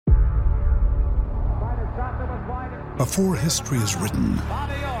Before history is written,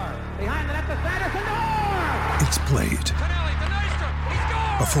 it's played.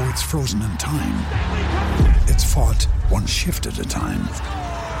 Before it's frozen in time, it's fought one shift at a time.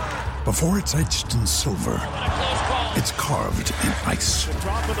 Before it's etched in silver, it's carved in ice.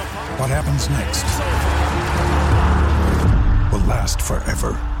 What happens next will last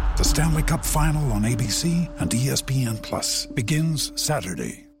forever. The Stanley Cup Final on ABC and ESPN Plus begins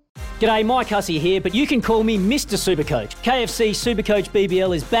Saturday. G'day, Mike Hussey here, but you can call me Mr. Supercoach. KFC Supercoach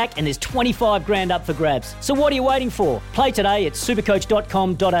BBL is back and there's 25 grand up for grabs. So what are you waiting for? Play today at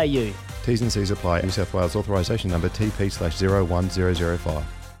supercoach.com.au. T's and C's apply. New South Wales authorisation number TP/01005.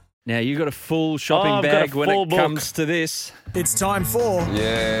 Now, you got a full shopping bag when it comes to this. It's time for...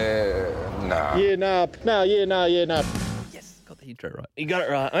 Yeah, nah. Yeah, nah. No, yeah, nah, yeah, nah. Yes, got the intro right. You got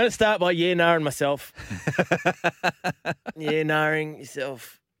it right. I'm going to start by yeah-nahing myself. Yeah-nahing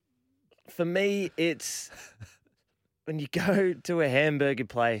yourself. For me, it's when you go to a hamburger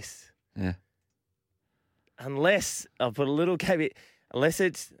place. Yeah. Unless, I'll put a little caveat, unless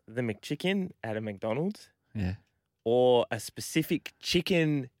it's the McChicken at a McDonald's. Yeah. Or a specific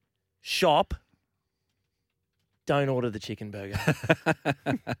chicken shop, don't order the chicken burger.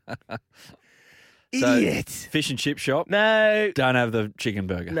 Idiot. Fish and chip shop? No. Don't have the chicken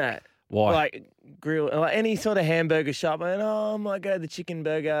burger. No. Why? Like grill, like any sort of hamburger shop, I might go to the chicken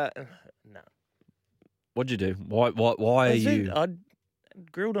burger. No. What'd you do? Why are you... I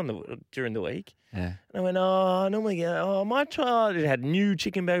grilled during the week. Yeah. And I went, I normally go, I might try. It had new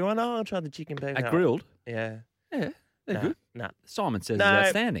chicken burger. I went, I'll try the chicken burger. At grilled? Yeah. Yeah, they're good. Nah. Simon says No. it's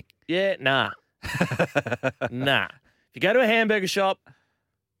outstanding. Yeah, nah. Nah. If you go to a hamburger shop,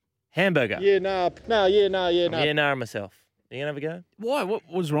 hamburger. Yeah, nah. No, yeah, nah, yeah, nah. Yeah, nah myself. Are you going to have a go? Why? What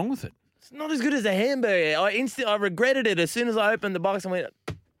was wrong with it? It's not as good as a hamburger. I regretted it as soon as I opened the box. I went,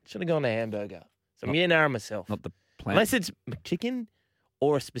 should have gone to hamburger. So I'm yeah, myself. Not the plant. Unless it's McChicken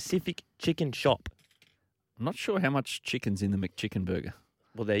or a specific chicken shop. I'm not sure how much chicken's in the McChicken burger.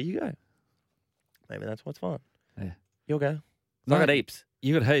 Well, there you go. Maybe that's what's fine. Yeah. You'll go. No, I got heaps.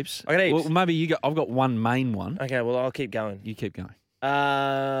 You got heaps. I got heaps. Well, maybe you got. I've got one main one. Okay, well, I'll keep going. You keep going.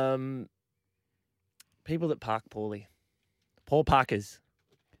 People that park poorly. Poor parkers.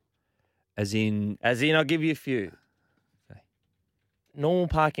 As in, I'll give you a few. Okay. Normal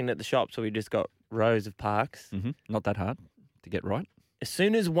parking at the shops where we just got rows of parks. not that hard to get right. As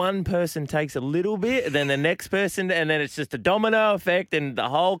soon as one person takes a little bit, then the next person, and then it's just a domino effect, and the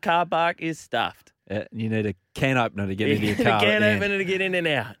whole car park is stuffed. You need a can opener to get into your car. A can at the end. opener to get in and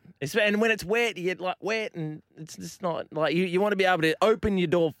out. And when it's wet, you get like wet, and it's just not like you want to be able to open your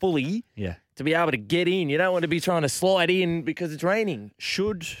door fully. Yeah. To be able to get in, you don't want to be trying to slide in because it's raining.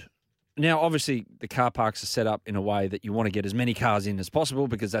 Now, obviously, the car parks are set up in a way that you want to get as many cars in as possible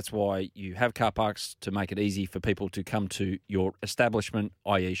because that's why you have car parks to make it easy for people to come to your establishment,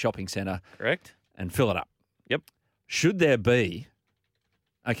 i.e. shopping centre. Correct. And fill it up. Yep. Should there be,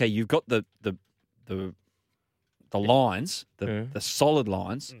 okay, you've got the lines, the solid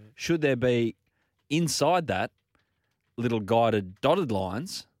lines. Should there be inside that little guided dotted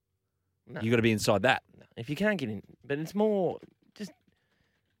lines? No. You've got to be inside that. No. If you can't get in, but it's more just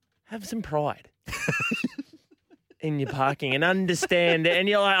have some pride in your parking and understand it. And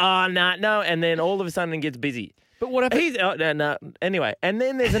you're like, oh, no. And then all of a sudden it gets busy. But what happens? No. Anyway, and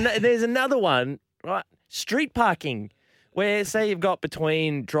then there's another one, right? Street parking, where say you've got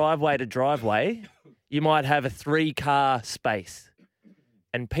between driveway to driveway, you might have a 3-car space,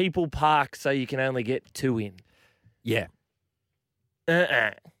 and people park so you can only get 2 in. Yeah.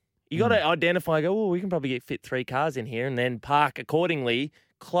 You got to identify. Go, we can probably fit 3 cars in here, and then park accordingly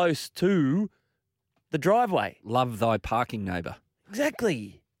close to the driveway. Love thy parking neighbour.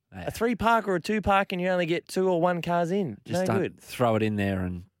 Exactly. Yeah. A 3-park or a 2-park, and you only get 2 or 1 cars in. Just no don't good. throw it in there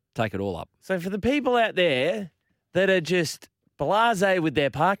and take it all up. So for the people out there that are just blasé with their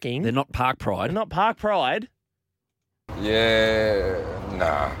parking, They're not park pride. they're not park pride. Yeah,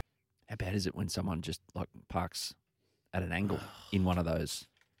 nah. How bad is it when someone just like parks at an angle in one of those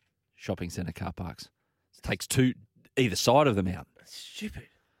shopping centre car parks? It takes 2 either side of them out. That's stupid.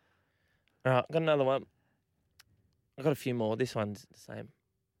 All right, got another one. I've got a few more. This one's the same.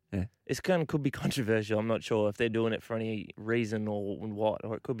 Yeah. This kind of could be controversial. I'm not sure if they're doing it for any reason or what,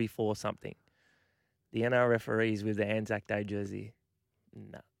 or it could be for something. The NRL referees with the Anzac Day jersey.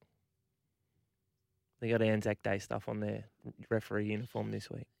 No. They got Anzac Day stuff on their referee uniform this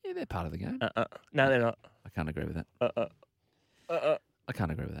week. Yeah, they're part of the game. No, they're not. I can't agree with that. I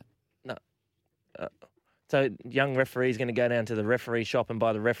can't agree with that. No. So young referee's going to go down to the referee shop and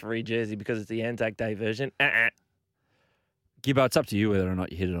buy the referee jersey because it's the Anzac Day version. Gibbo, it's up to you whether or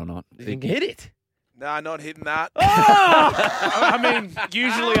not you hit it or not. You can hit it. Nah, not hitting that. I mean,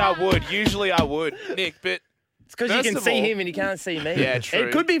 usually I would, Nick, but It's because you first can of see all- him and you can't see me. Yeah, true,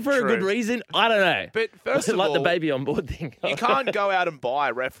 It could be for a good true. reason. I don't know. But first of like all, the baby on board thing. you can't go out and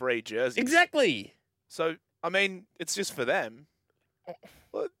buy referee jerseys. Exactly. So, I mean, it's just for them.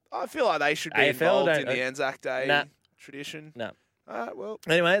 Well, I feel like they should be AFL involved don't- in the Anzac Day Nah. tradition. No. All right, well.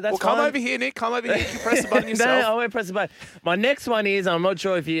 Anyway, that's Well, come fine. over here, Nick. Come over here. You can press the button No, yourself. I won't press the button. My next one is, I'm not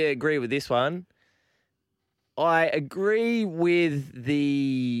sure if you agree with this one. I agree with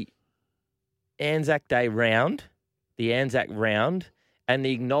the Anzac Day round, the Anzac round, and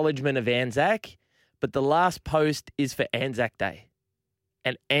the acknowledgement of Anzac, but the last post is for Anzac Day,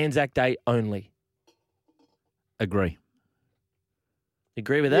 and Anzac Day only. Agree.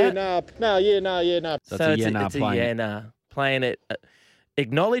 Agree with Yeah, that? nah. So it's a yeah, nah, it's playing a yeah, it. nah. Playing it.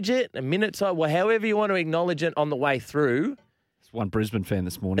 Acknowledge it a minute, so well, however you want to acknowledge it on the way through. There's one Brisbane fan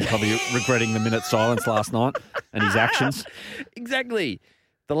this morning probably regretting the minute silence last night and his actions. Exactly.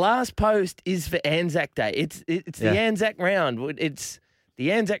 The last post is for Anzac Day. It's the Yeah. Anzac round. It's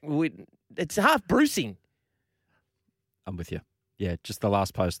the Anzac. It's half bruising. I'm with you. Yeah, just the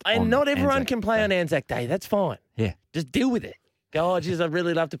last post. And on not everyone Anzac can play Day. on Anzac Day. That's fine. Yeah. Just deal with it. Go, oh, geez, I'd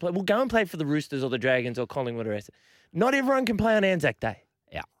really love to play. Well, go and play for the Roosters or the Dragons or Collingwood or rest. Not everyone can play on Anzac Day.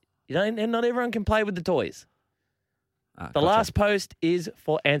 Yeah. You know, and not everyone can play with the toys. The Gotcha. last post is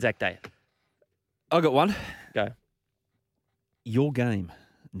for Anzac Day. I got one. Go. Your game,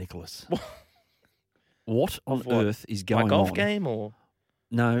 Nicholas. What on Of what? earth is My going golf on? game or?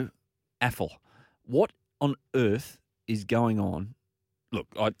 No, AFL. What on earth is going on? Look,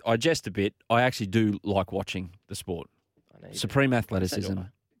 I jest a bit. I actually do like watching the sport. I know you do. Supreme athleticism. I.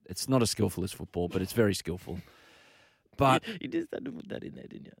 It's not as skillful as football, but it's very skillful. But You just had to put that in there,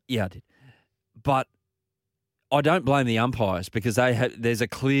 didn't you? yeah, I did. But I don't blame the umpires because there's a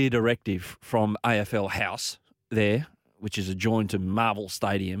clear directive from AFL House there, which is adjoined to Marvel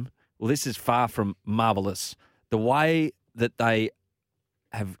Stadium. Well, this is far from marvellous. The way that they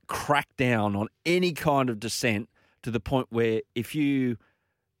have cracked down on any kind of dissent to the point where if you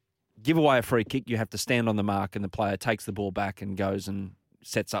give away a free kick, you have to stand on the mark and the player takes the ball back and goes and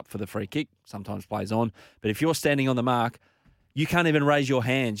sets up for the free kick, sometimes plays on. But if you're standing on the mark, you can't even raise your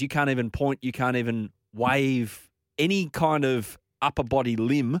hands. You can't even point. You can't even wave any kind of upper body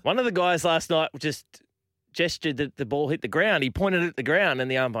limb. One of the guys last night just gestured that the ball hit the ground. He pointed at the ground and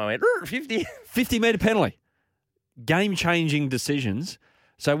the umpire went, 50. 50-metre penalty. Game-changing decisions.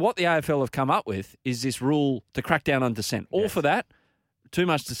 So what the AFL have come up with is this rule to crack down on dissent. All Yes. for that. Too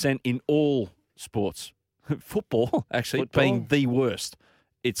much dissent in all sports. Football, actually, Football. being the worst.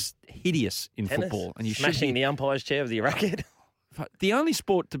 It's hideous in Tennis, football. And you should smashing be, the umpire's chair with your racket. the only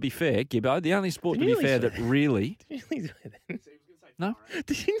sport, to be fair, Gibbo, the only sport, to be Really, fair, sir? that really... Did you lead with it? No?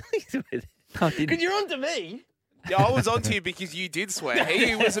 Did you lead with it? No, I didn't. Because you're on to me. Yeah, I was on to you because you did swear.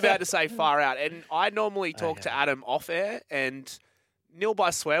 He was about to say far out. And I normally talk to Adam off air and nil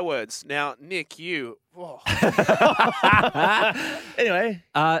by swear words. Now, Nick, you... whoa. Anyway,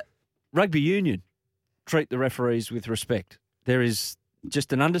 Rugby union treat the referees with respect. There is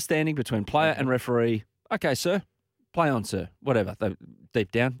just an understanding between player and referee. Okay, sir, play on, sir. Whatever. They,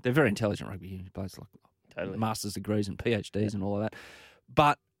 deep down, they're very intelligent rugby union players, like Totally. master's degrees and PhDs and all of that.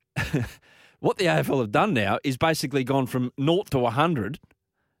 But what the AFL have done now is basically gone from 0 to 100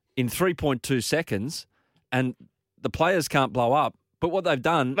 in 3.2 seconds, and the players can't blow up. But what they've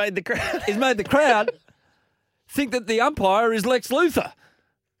done made the crowd. is made the crowd think that the umpire is Lex Luthor.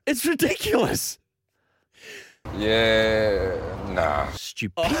 It's ridiculous. Yeah, nah. I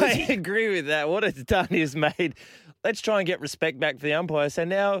Stupidity. agree with that. What it's done is made, let's try and get respect back for the umpire. So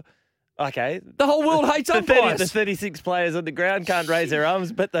now, okay. The whole world hates The umpires. 36 players on the ground can't raise their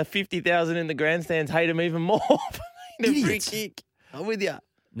arms, but the 50,000 in the grandstands hate them even more for making a free Idiots. kick. I'm with you.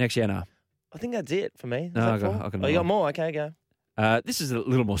 Next year, no. I think that's it for me. Is No, that I got- four? I got Oh, you got more. more? Okay, go. This is a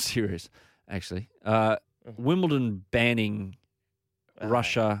little more serious, actually. Wimbledon banning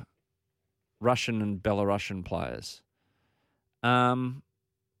Russian and Belarusian players.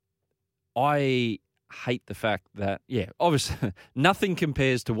 I hate the fact that, obviously, nothing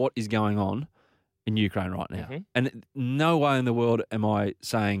compares to what is going on in Ukraine right now. Mhm. And no way in the world am I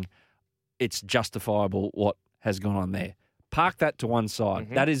saying it's justifiable what has gone on there. Park that to one side.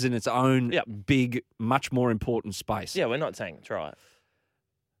 Mhm. That is in its own Yep. big, much more important space. Yeah, we're not saying it's right.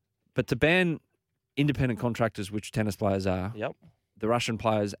 But to ban independent contractors, which tennis players are, Yep. the Russian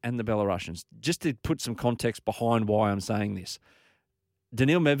players and the Belarusians, just to put some context behind why I'm saying this.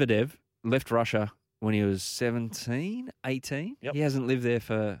 Daniil Medvedev left Russia when he was 17, 18. Yep. He hasn't lived there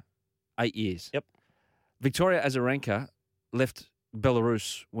for 8 years. Yep. Victoria Azarenka left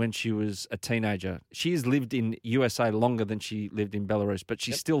Belarus when she was a teenager. She has lived in USA longer than she lived in Belarus, but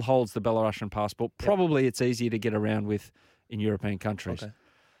she still holds the Belarusian passport. Probably it's easier to get around with in European countries. Okay.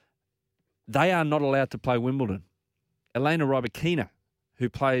 They are not allowed to play Wimbledon. Elena Rybakina, who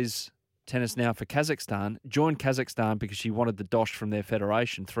plays tennis now for Kazakhstan, joined Kazakhstan because she wanted the dosh from their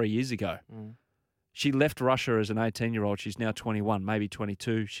federation 3 years ago. She left Russia as an 18-year-old. She's now 21, maybe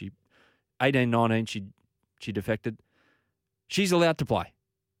 22. 18, 19, she defected. She's allowed to play.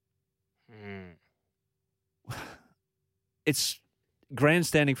 It's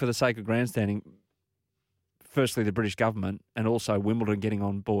grandstanding for the sake of grandstanding. Firstly, the British government and also Wimbledon getting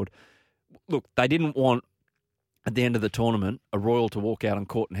on board. Look, they didn't want, at the end of the tournament, a royal to walk out on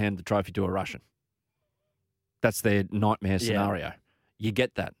court and hand the trophy to a Russian. That's their nightmare scenario. You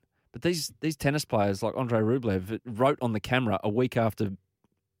get that. But these tennis players like Andrei Rublev wrote on the camera a week after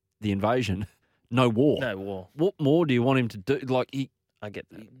the invasion, no war. No war. What more do you want him to do? I get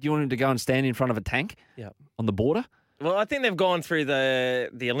that. Do you want him to go and stand in front of a tank on the border? Well, I think they've gone through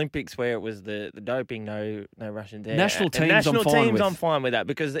the Olympics where it was the doping, no Russian there. National teams, national I'm fine teams, with. I'm fine with that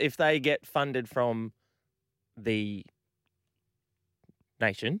because if they get funded from the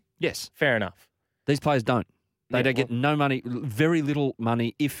nation, Yes. fair enough. These players don't. They Yeah, don't get no money, very little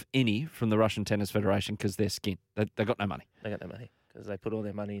money, if any, from the Russian Tennis Federation because they're skin. They got no money. They got no money because they put all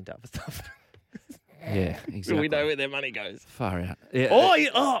their money into other stuff. Yeah, exactly. We know where their money goes. Far out.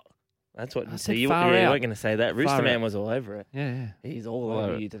 Yeah. That's what I said you far weren't out. going to say that. Rooster Far Man out. was all over it. Yeah. He's all All over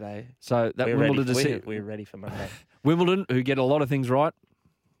over it. you today. So that We're Wimbledon ready, decision. we're ready for Monday. Wimbledon, who get a lot of things right.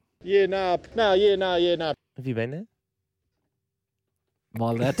 Yeah, nah. Have you been there? Am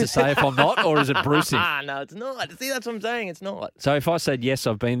I allowed to say if I'm not, or is it bruising? No, it's not. See, that's what I'm saying. It's not. So if I said yes,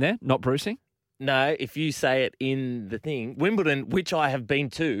 I've been there, not bruising. No, if you say it in the thing, Wimbledon, which I have been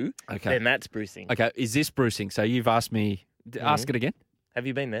to, Okay. then that's bruising. Okay, is this bruising? So you've asked me. Ask it again. Have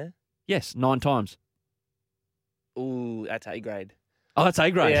you been there? Yes, 9 times. Ooh, that's A grade. Oh, that's A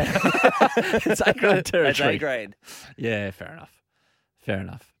grade. Yeah. It's A grade territory. That's A grade. Yeah, fair enough. Fair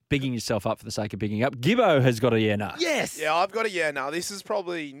enough. Bigging yourself up for the sake of bigging up. Gibbo has got a yeah, nah. Yes. Yeah, I've got a yeah. Now this is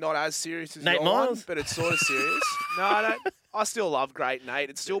probably not as serious as Nate your one, Miles? but it's sort of serious. No, I don't. I still love Great Nate.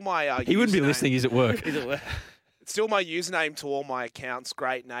 It's still my. He wouldn't be username. listening. He's at work. Is it worth? It's still my username to all my accounts.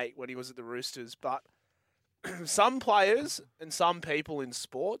 Great Nate when he was at the Roosters, but some players and some people in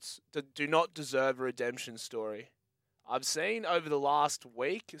sports do not deserve a redemption story. I've seen over the last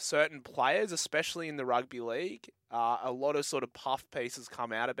week certain players, especially in the rugby league, a lot of sort of puff pieces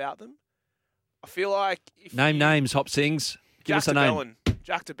come out about them. I feel like if Name you- names, Hop Sings. Give Jack us a name. DeBellin.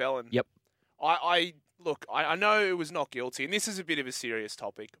 Jack DeBellin. Yep. I know it was not guilty, and this is a bit of a serious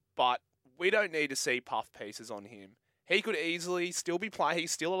topic, but we don't need to see puff pieces on him. He could easily still be playing.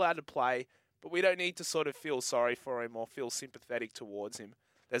 He's still allowed to play, but we don't need to sort of feel sorry for him or feel sympathetic towards him.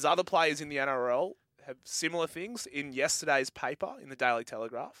 There's other players in the NRL have similar things. In yesterday's paper in the Daily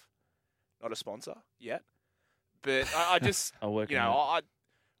Telegraph, not a sponsor yet, but I just, I'll work you on know,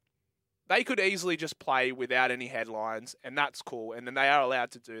 they could easily just play without any headlines, and that's cool, and then they are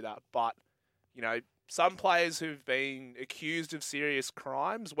allowed to do that. But, you know, some players who've been accused of serious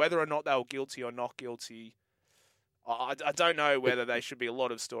crimes, whether or not they were guilty or not guilty, I don't know whether there should be a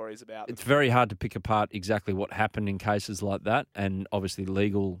lot of stories about them. It's very hard to pick apart exactly what happened in cases like that, and obviously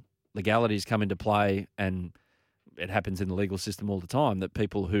legalities come into play, and it happens in the legal system all the time that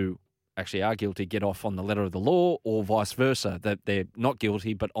people who actually are guilty get off on the letter of the law, or vice versa, that they're not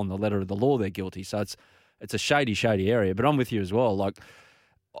guilty, but on the letter of the law they're guilty. So it's a shady area. But I'm with you as well. Like,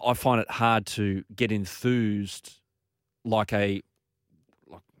 I find it hard to get enthused like a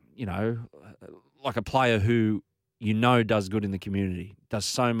player who does good in the community, does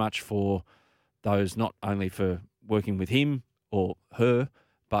so much for those, not only for working with him or her,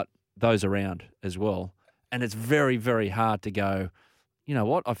 but those around as well. And it's very, very hard to go, you know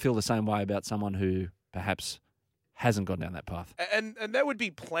what, I feel the same way about someone who perhaps hasn't gone down that path. And there would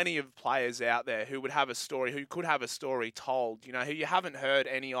be plenty of players out there who would have a story, who could have a story told, you know, who you haven't heard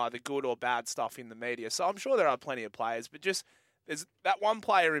any either good or bad stuff in the media. So I'm sure there are plenty of players, but just there's that one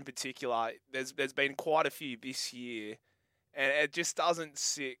player in particular, there's been quite a few this year, and it just doesn't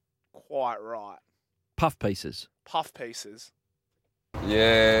sit quite right. Puff pieces. Puff pieces.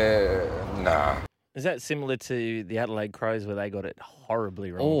 Yeah, nah. Is that similar to the Adelaide Crows where they got it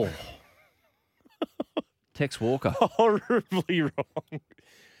horribly wrong? Oh. Tex Walker. Horribly wrong.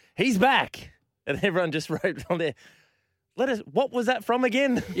 He's back. And everyone just wrote on there, what was that from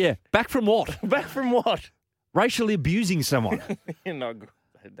again? Yeah. Back from what? Back from what? Racially abusing someone. No,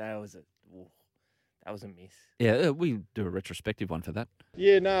 that was a miss. Yeah, we do a retrospective one for that.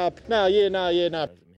 Yeah, nah. That was a miss.